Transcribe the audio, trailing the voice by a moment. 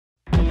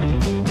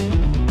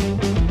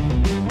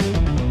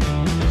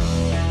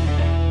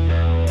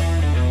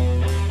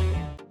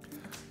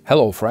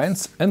Hello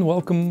friends, and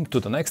welcome to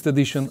the next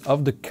edition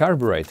of The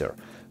Carburetor,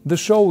 the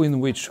show in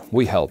which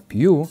we help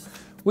you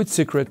with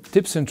secret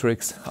tips and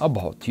tricks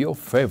about your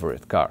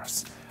favorite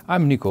cars.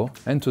 I'm Nico,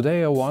 and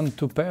today I want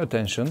to pay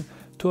attention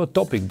to a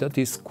topic that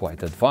is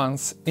quite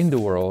advanced in the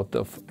world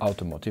of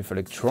automotive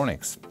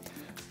electronics.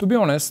 To be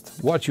honest,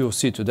 what you'll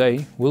see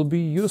today will be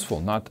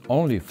useful not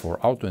only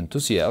for auto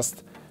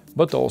enthusiasts,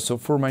 but also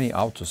for many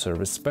auto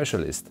service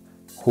specialists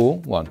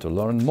who want to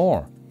learn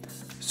more.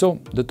 So,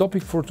 the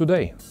topic for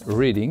today: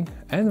 reading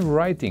and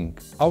writing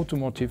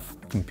automotive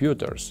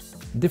computers,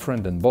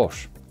 different than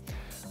Bosch.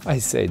 I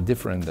say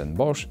different than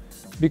Bosch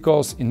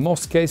because in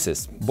most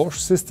cases Bosch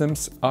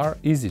systems are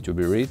easy to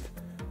be read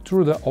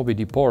through the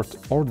OBD port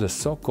or the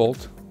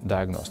so-called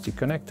diagnostic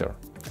connector.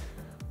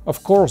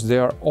 Of course,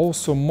 there are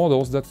also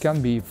models that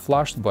can be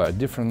flashed by a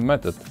different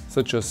method,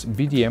 such as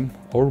BDM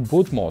or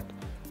boot mode,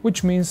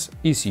 which means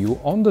ECU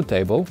on the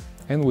table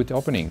and with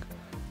opening.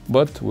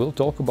 But we'll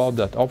talk about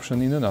that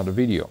option in another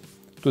video.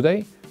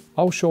 Today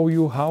I'll show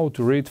you how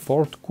to read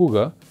Ford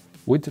Kuga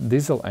with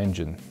diesel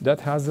engine that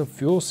has a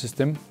fuel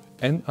system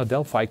and a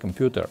Delphi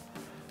computer.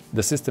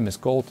 The system is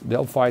called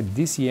Delphi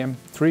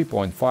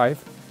DCM3.5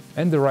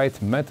 and the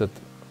right method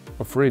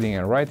of reading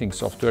and writing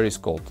software is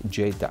called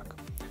JTAG.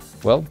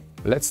 Well,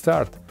 let's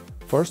start.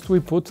 First we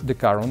put the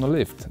car on a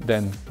lift,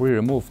 then we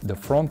remove the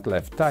front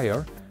left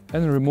tire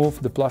and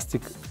remove the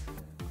plastic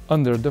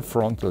under the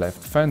front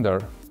left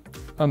fender,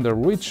 under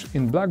which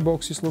in black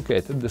box is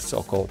located the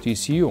so-called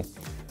ECU,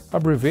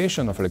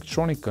 abbreviation of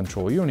electronic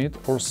control unit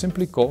or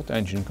simply called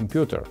engine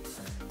computer.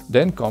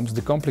 Then comes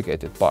the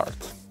complicated part.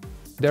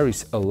 There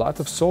is a lot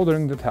of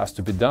soldering that has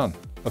to be done,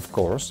 of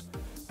course,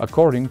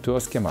 according to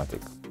a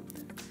schematic.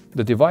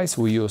 The device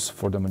we use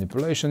for the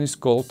manipulation is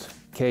called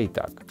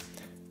KTAG.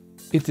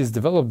 It is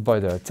developed by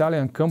the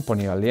Italian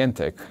company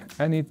Alientech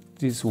and it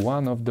is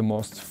one of the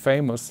most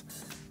famous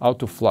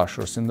auto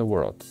flashers in the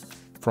world.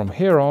 From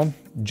here on,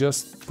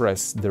 just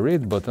press the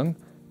read button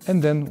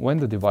and then when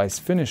the device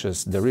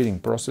finishes the reading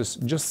process,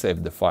 just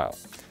save the file.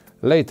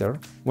 Later,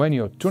 when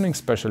your tuning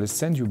specialist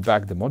sends you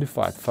back the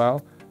modified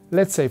file,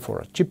 let's say for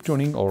a chip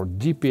tuning or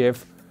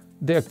DPF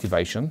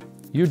deactivation,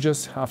 you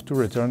just have to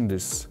return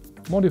this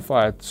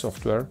modified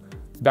software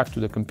back to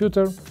the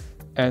computer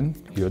and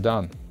you're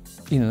done.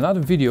 In another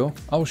video,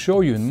 I'll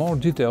show you in more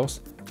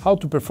details how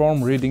to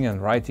perform reading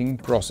and writing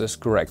process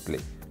correctly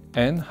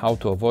and how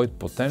to avoid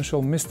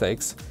potential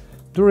mistakes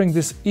during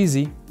this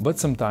easy but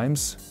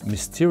sometimes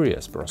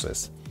mysterious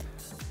process.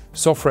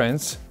 So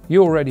friends,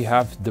 you already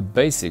have the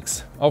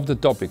basics of the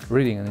topic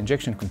reading and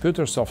injection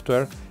computer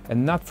software,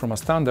 and not from a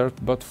standard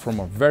but from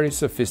a very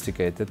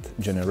sophisticated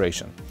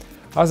generation.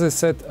 As I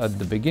said at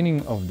the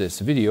beginning of this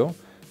video,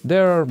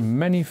 there are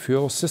many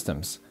fuel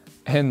systems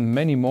and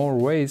many more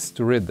ways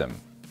to read them.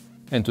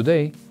 And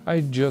today I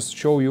just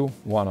show you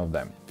one of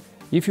them.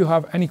 If you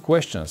have any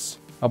questions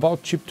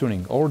about chip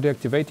tuning or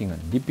deactivating a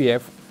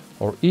DPF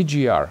or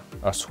EGR,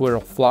 a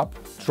swirl flap,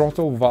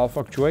 throttle valve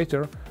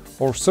actuator,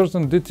 or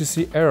certain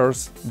DTC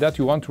errors that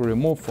you want to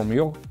remove from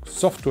your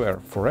software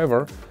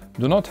forever,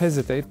 do not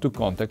hesitate to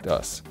contact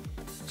us.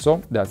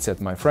 So that's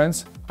it, my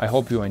friends. I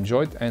hope you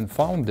enjoyed and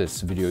found this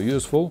video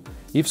useful.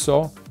 If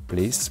so,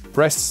 please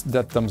press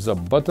that thumbs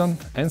up button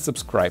and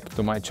subscribe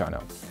to my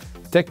channel.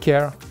 Take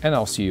care and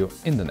I'll see you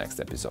in the next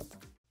episode.